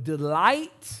 that would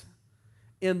delight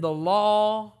in the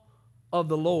law of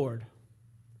the Lord.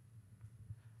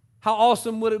 How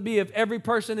awesome would it be if every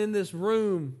person in this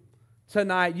room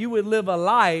tonight, you would live a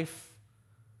life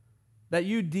that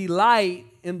you delight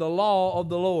in the law of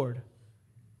the Lord.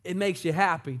 It makes you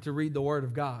happy to read the Word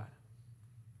of God.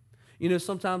 You know,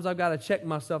 sometimes I've got to check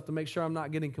myself to make sure I'm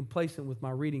not getting complacent with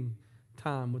my reading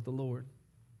time with the Lord.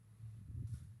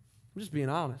 I'm just being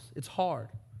honest. It's hard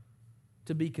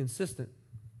to be consistent.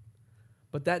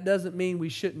 But that doesn't mean we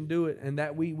shouldn't do it and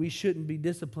that we shouldn't be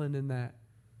disciplined in that.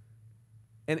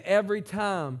 And every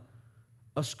time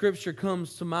a scripture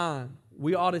comes to mind,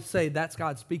 we ought to say, that's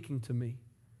God speaking to me.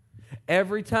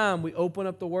 Every time we open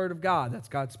up the Word of God, that's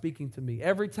God speaking to me.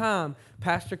 Every time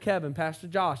Pastor Kevin, Pastor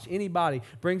Josh, anybody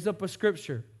brings up a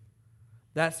scripture,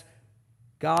 that's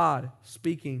God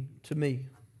speaking to me.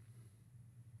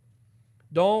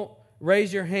 Don't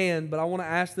raise your hand, but I want to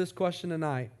ask this question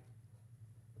tonight.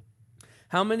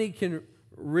 How many can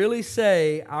really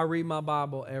say, I read my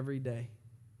Bible every day?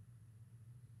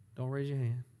 Don't raise your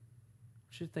hand.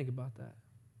 You should think about that.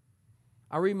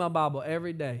 I read my Bible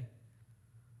every day.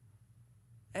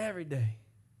 Every day.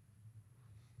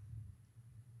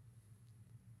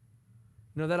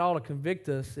 You know, that ought to convict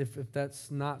us if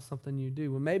that's not something you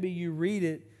do. Well, maybe you read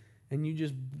it and you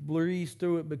just breeze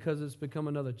through it because it's become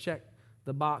another check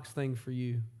the box thing for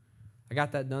you. I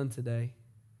got that done today.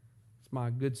 It's my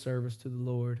good service to the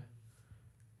Lord.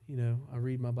 You know, I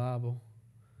read my Bible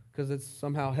because it's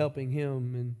somehow helping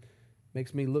Him and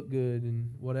makes me look good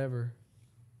and whatever.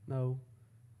 No,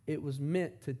 it was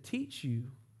meant to teach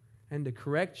you and to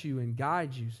correct you and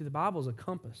guide you. See, the Bible is a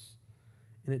compass,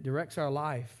 and it directs our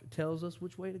life. It tells us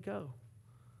which way to go.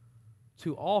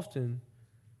 Too often,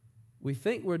 we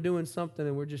think we're doing something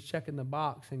and we're just checking the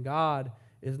box, and God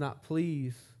is not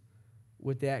pleased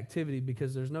with the activity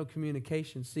because there's no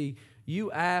communication. See, you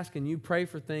ask and you pray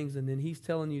for things, and then He's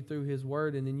telling you through His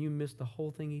Word, and then you miss the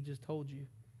whole thing He just told you.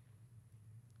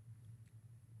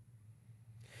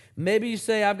 Maybe you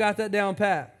say, I've got that down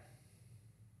pat.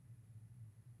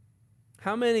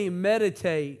 How many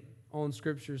meditate on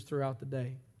scriptures throughout the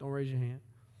day? Don't raise your hand.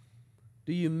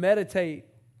 Do you meditate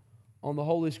on the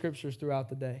Holy Scriptures throughout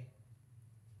the day?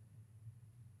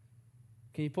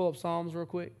 Can you pull up Psalms real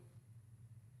quick?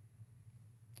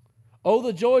 Oh,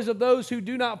 the joys of those who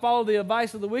do not follow the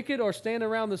advice of the wicked or stand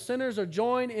around the sinners or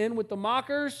join in with the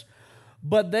mockers,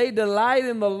 but they delight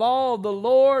in the law of the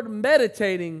Lord,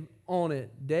 meditating on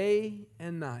it day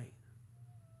and night.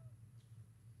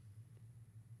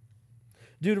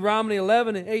 Deuteronomy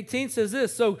 11:18 says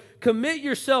this, so commit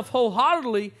yourself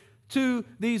wholeheartedly to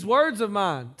these words of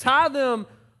mine. Tie them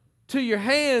to your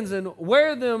hands and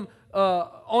wear them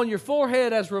on your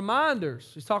forehead as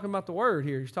reminders. He's talking about the word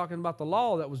here. He's talking about the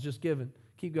law that was just given.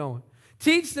 Keep going.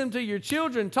 Teach them to your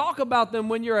children. Talk about them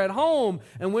when you're at home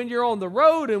and when you're on the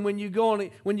road and when you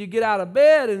get out of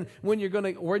bed and when you go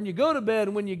to bed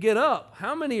and when you get up.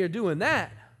 How many are doing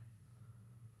that?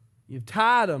 You've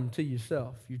tied them to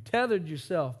yourself. You've tethered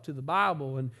yourself to the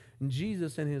Bible and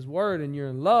Jesus and His Word, and you're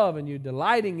in love and you're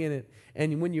delighting in it.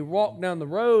 And when you walk down the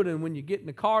road and when you get in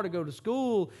the car to go to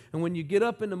school and when you get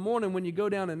up in the morning, when you go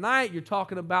down at night, you're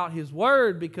talking about His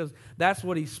Word because that's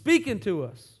what He's speaking to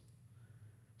us.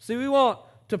 See, we want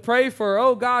to pray for,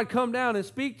 oh God, come down and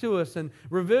speak to us and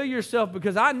reveal yourself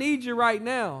because I need you right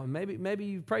now. And maybe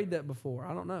you've prayed that before.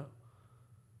 I don't know.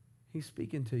 He's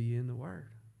speaking to you in the Word.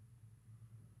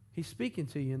 He's speaking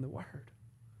to you in the Word.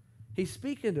 He's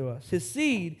speaking to us. His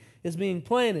seed is being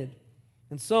planted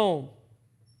and sown.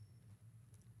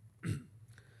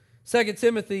 2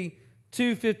 Timothy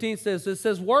 2:15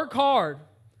 says, work hard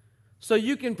so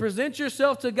you can present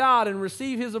yourself to God and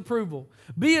receive His approval.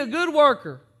 Be a good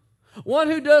worker, one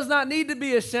who does not need to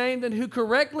be ashamed and who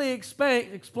correctly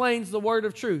explains the word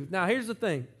of truth. Now, here's the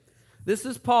thing. This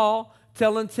is Paul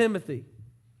telling Timothy,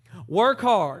 work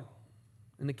hard.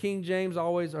 And the King James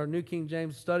or New King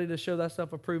James, study to show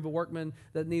thyself approved, a workman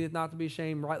that needeth not to be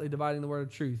ashamed, rightly dividing the word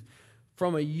of truth.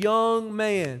 From a young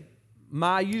man,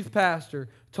 my youth pastor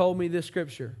told me this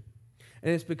scripture.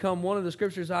 And it's become one of the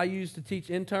scriptures I use to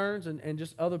teach interns and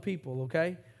just other people,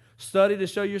 okay? Study to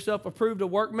show yourself approved, a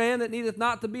workman that needeth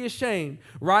not to be ashamed,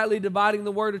 rightly dividing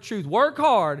the word of truth. Work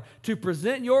hard to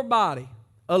present your body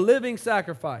a living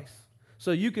sacrifice, so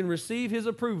you can receive His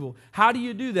approval. How do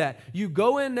you do that? You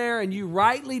go in there and you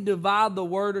rightly divide the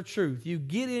word of truth. You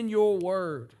get in your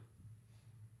word.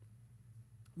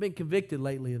 I've been convicted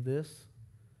lately of this.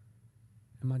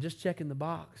 Am I just checking the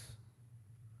box?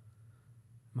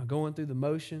 Am I going through the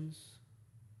motions?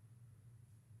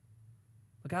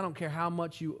 Look, I don't care how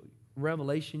much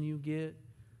revelation you get,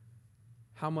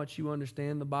 how much you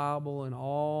understand the Bible and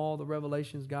all the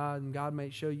revelations God may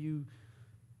show you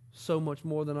so much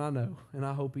more than I know. And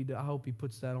I hope He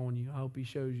puts that on you. I hope He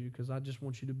shows you, because I just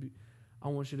want you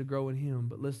to grow in Him.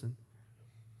 But listen,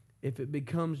 if it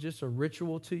becomes just a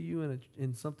ritual to you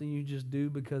and something you just do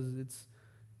because it's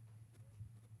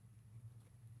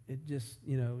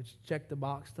check the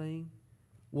box thing,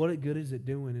 what good is it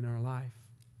doing in our life?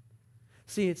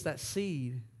 See, it's that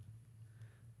seed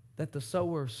that the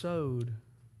sower sowed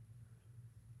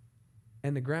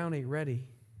and the ground ain't ready.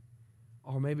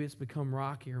 Or maybe it's become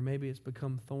rocky, or maybe it's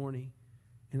become thorny,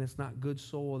 and it's not good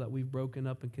soil that we've broken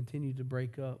up and continue to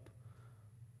break up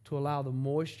to allow the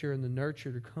moisture and the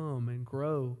nurture to come and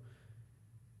grow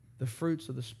the fruits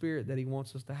of the Spirit that He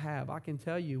wants us to have. I can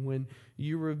tell you, when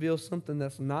you reveal something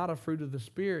that's not a fruit of the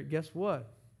Spirit, guess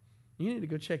what? You need to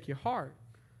go check your heart.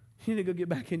 You need to go get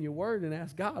back in your Word and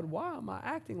ask God, why am I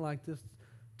acting like this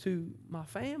to my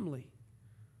family?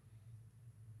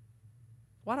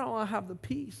 Why don't I have the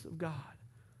peace of God?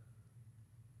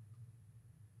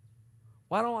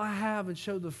 Why don't I have and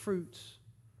show the fruits?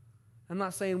 I'm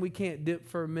not saying we can't dip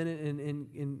for a minute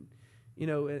and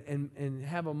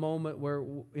have a moment where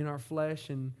in our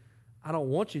flesh, and I don't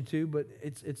want you to, but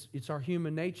it's our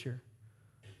human nature.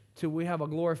 Till we have a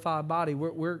glorified body,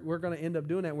 we're going to end up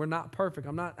doing that. We're not perfect.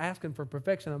 I'm not asking for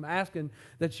perfection. I'm asking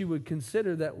that you would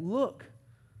consider that. Look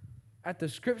at the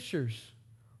Scriptures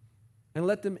and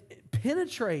let them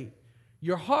penetrate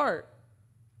your heart.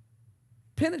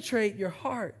 Penetrate your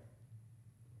heart.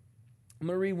 I'm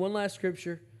going to read one last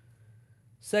scripture.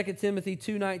 2 Timothy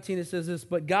 2:19, it says this,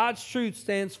 but God's truth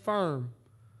stands firm.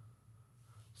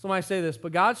 Somebody say this,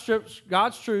 but God's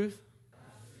truth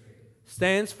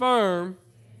stands firm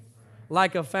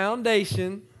like a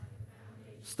foundation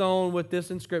stone with this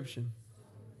inscription.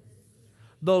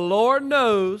 The Lord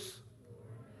knows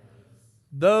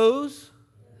those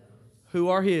who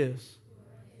are His,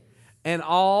 and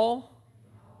all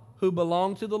who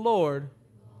belong to the Lord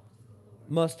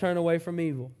must turn away from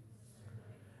evil.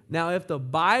 Now, if the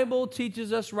Bible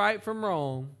teaches us right from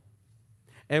wrong,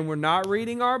 and we're not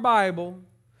reading our Bible,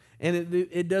 and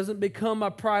it doesn't become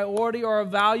a priority or a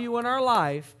value in our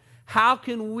life, how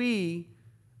can we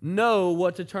know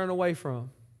what to turn away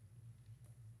from?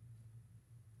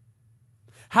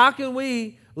 How can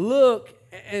we look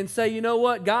and say, you know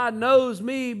what, God knows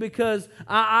me because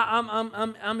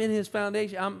I'm in His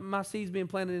foundation. My seed's being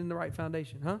planted in the right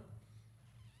foundation, huh?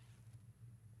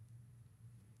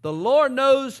 The Lord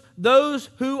knows those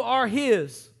who are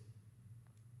His,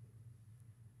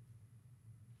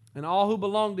 and all who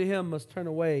belong to Him must turn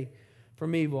away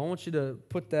from evil. I want you to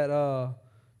put that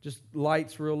just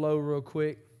lights real low real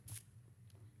quick.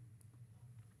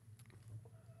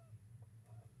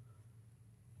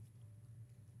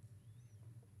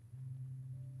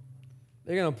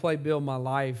 They're going to play Build My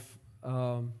Life.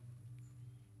 I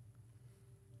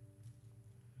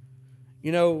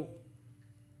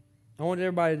want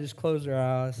everybody to just close their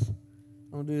eyes.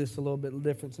 I'm going to do this a little bit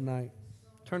different tonight.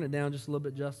 Turn it down just a little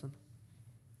bit, Justin.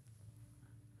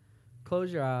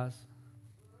 Close your eyes.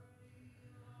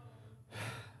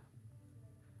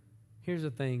 Here's the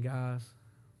thing, guys.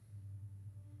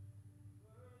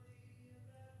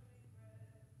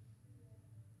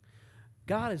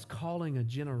 God is calling a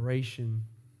generation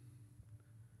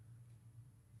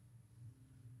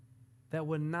that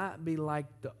would not be like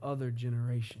the other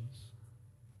generations.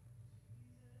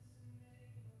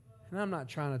 And I'm not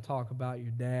trying to talk about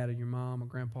your dad or your mom or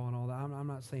grandpa and all that. I'm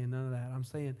not saying none of that. I'm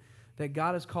saying that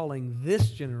God is calling this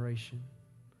generation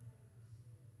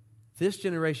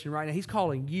right now. He's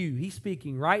calling you. He's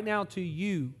speaking right now to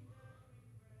you.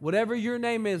 Whatever your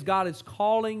name is, God is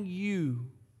calling you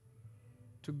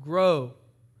to grow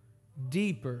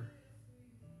deeper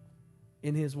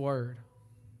in His Word.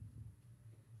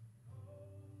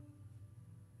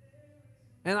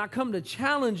 And I come to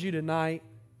challenge you tonight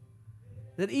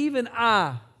that even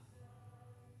our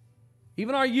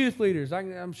youth leaders,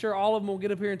 I'm sure all of them will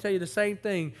get up here and tell you the same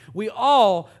thing. We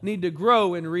all need to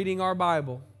grow in reading our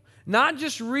Bible. Not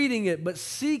just reading it, but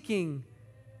seeking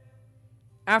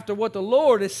after what the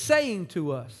Lord is saying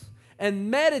to us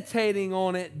and meditating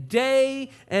on it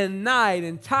day and night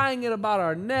and tying it about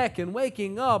our neck and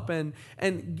waking up and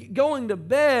going to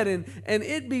bed and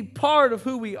it be part of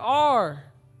who we are.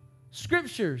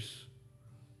 Scriptures.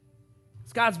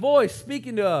 It's God's voice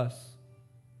speaking to us.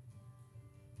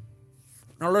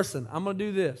 Now listen, I'm going to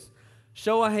do this.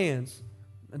 Show of hands.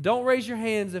 Don't raise your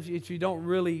hands if you don't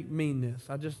really mean this.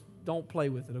 don't play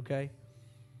with it, okay?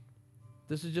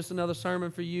 This is just another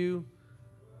sermon for you.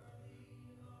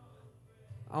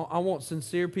 I want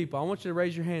sincere people. I want you to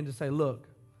raise your hand and say, look,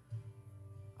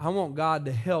 I want God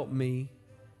to help me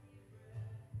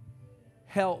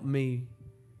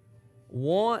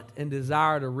want and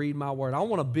desire to read my word. I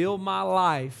want to build my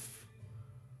life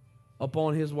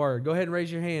upon His word. Go ahead and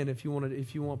raise your hand if you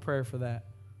want prayer for that.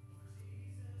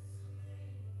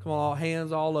 Come on, all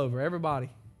hands all over. Everybody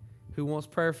who wants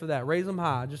prayer for that, raise them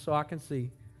high just so I can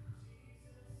see.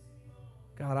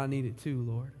 God, I need it too,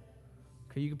 Lord.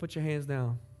 Okay, you can put your hands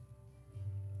down.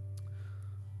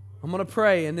 I'm going to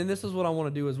pray, and then this is what I want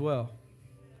to do as well.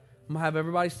 I'm going to have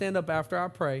everybody stand up after I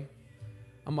pray.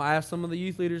 I'm going to ask some of the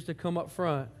youth leaders to come up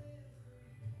front.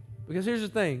 Because here's the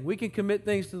thing. We can commit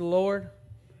things to the Lord.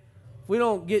 If we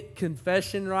don't get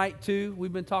confession right too,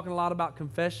 we've been talking a lot about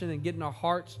confession and getting our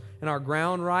hearts and our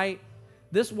ground right.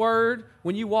 This word,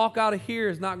 when you walk out of here,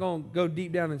 is not going to go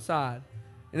deep down inside.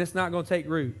 And it's not going to take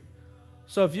root.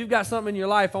 So if you've got something in your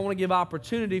life, I want to give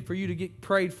opportunity for you to get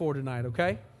prayed for tonight,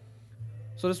 okay?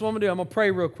 So this is what I'm going to do. I'm going to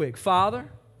pray real quick. Father,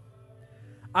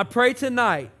 I pray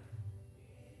tonight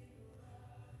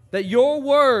that your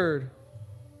word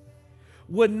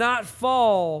would not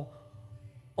fall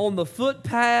on the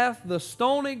footpath, the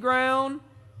stony ground,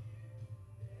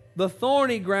 the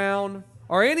thorny ground,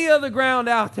 or any other ground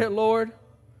out there, Lord,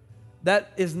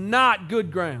 that is not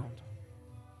good ground.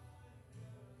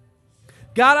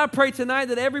 God, I pray tonight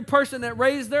that every person that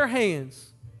raised their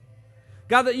hands,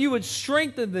 God, that you would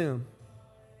strengthen them.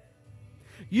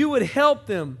 You would help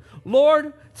them.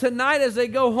 Lord, tonight as they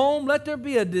go home, let there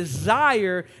be a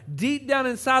desire deep down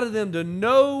inside of them to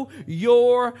know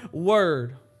your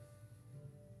word.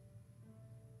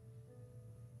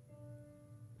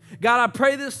 God, I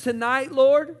pray this tonight,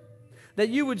 Lord, that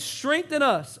you would strengthen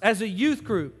us as a youth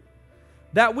group,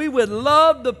 that we would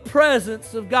love the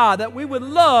presence of God, that we would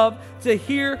love to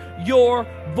hear your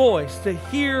voice, to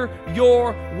hear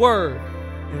your word.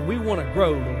 And we want to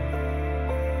grow, Lord.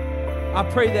 I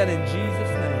pray that in Jesus'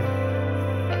 name.